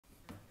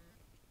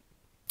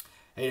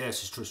Hey there,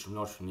 this is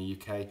Tristram from the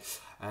UK,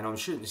 and I'm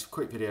shooting this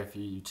quick video for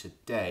you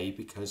today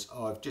because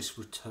I've just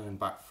returned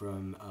back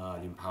from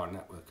the Empower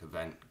Network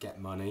event, Get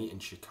Money in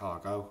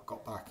Chicago.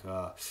 Got back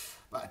about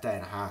a day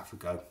and a half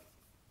ago,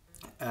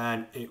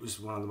 and it was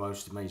one of the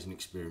most amazing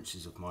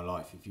experiences of my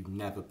life. If you've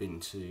never been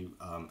to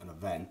an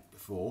event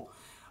before,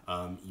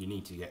 you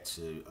need to get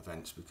to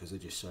events because they're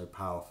just so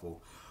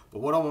powerful. But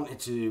what I wanted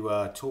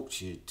to talk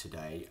to you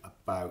today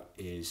about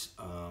is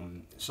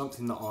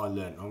something that I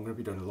learned. I'm going to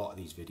be doing a lot of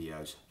these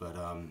videos, but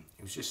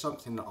it was just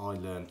something that I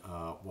learned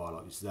while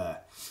I was there.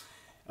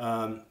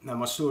 Now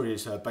my story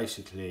is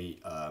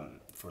basically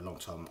for a long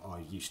time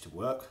I used to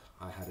work.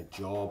 I had a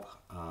job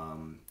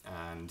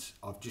and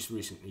I've just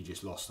recently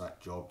lost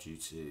that job due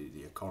to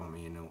the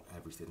economy and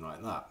everything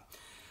like that.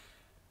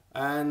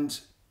 And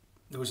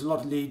there was a lot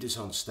of leaders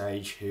on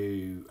stage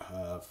who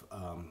have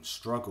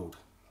struggled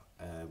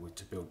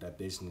to build their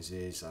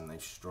businesses, and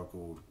they've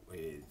struggled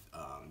with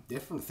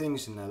different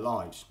things in their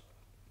lives.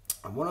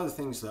 And one of the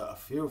things that a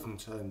few of them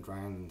turned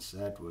around and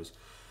said was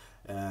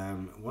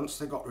once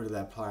they got rid of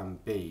their plan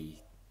B,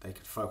 they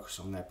could focus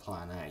on their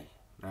plan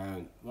A.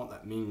 Now what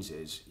that means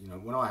is, you know,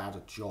 when I had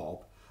a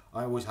job,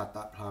 I always had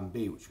that plan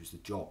B, which was the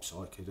job,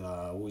 so I could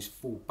always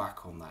fall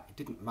back on that. It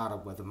didn't matter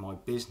whether my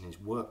business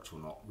worked or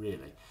not,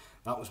 really.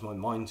 That was my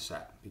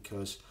mindset,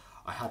 because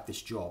I had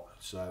this job,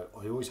 so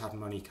I always had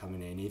money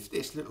coming in. If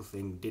this little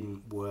thing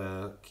didn't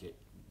work, it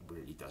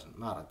really doesn't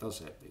matter, does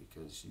it?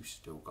 Because you've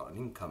still got an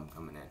income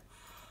coming in.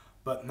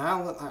 But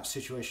now that that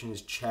situation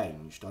has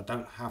changed, I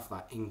don't have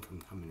that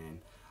income coming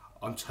in.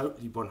 I'm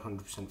totally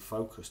 100%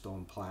 focused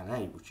on plan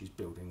A, which is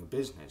building a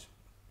business.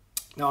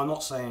 Now, I'm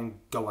not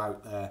saying go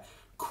out there,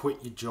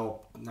 quit your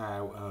job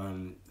now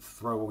and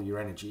throw all your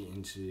energy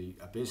into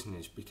a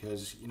business,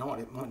 because you know what,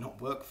 it might not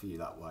work for you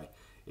that way.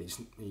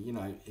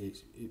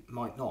 It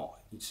might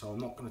not, so I'm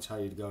not going to tell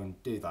you to go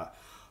and do that.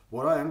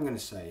 What I am going to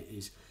say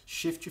is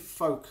shift your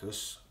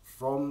focus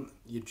from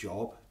your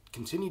job,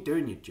 continue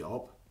doing your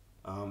job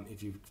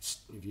if you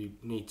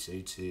need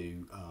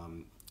to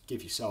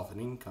give yourself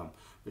an income,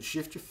 but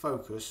shift your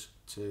focus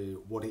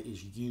to what it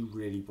is you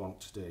really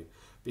want to do.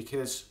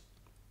 Because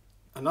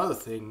another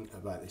thing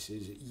about this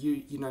is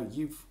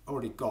you've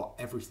already got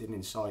everything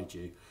inside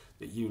you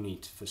that you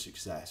need for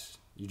success.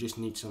 You just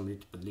need somebody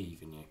to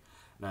believe in you.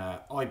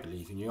 Now, I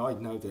believe in you. I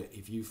know that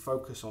if you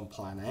focus on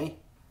plan A,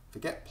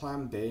 forget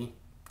plan B,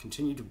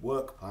 continue to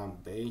work plan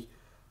B,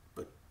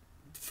 but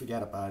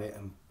forget about it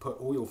and put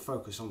all your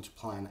focus onto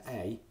plan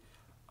A,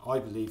 I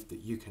believe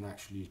that you can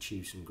actually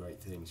achieve some great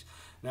things.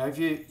 Now, if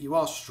you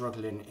are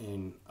struggling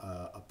in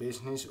a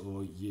business,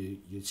 or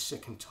you're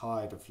sick and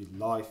tired of your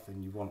life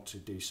and you want to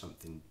do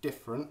something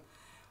different,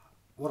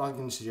 what I'm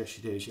going to suggest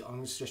you do is I'm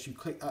going to suggest you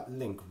click that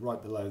link right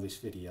below this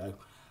video,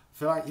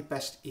 fill out your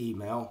best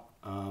email,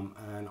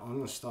 and I'm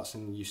going to start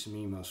sending you some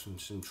emails from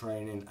some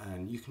training,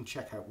 and you can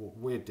check out what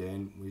we're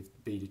doing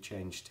with Be the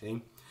Change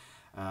team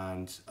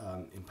and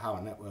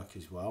Empower Network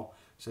as well.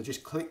 So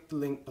just click the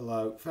link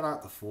below, fill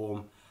out the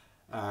form,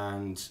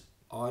 and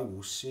I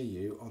will see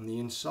you on the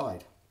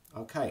inside.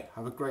 Okay,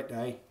 have a great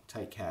day,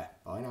 take care,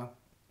 bye now.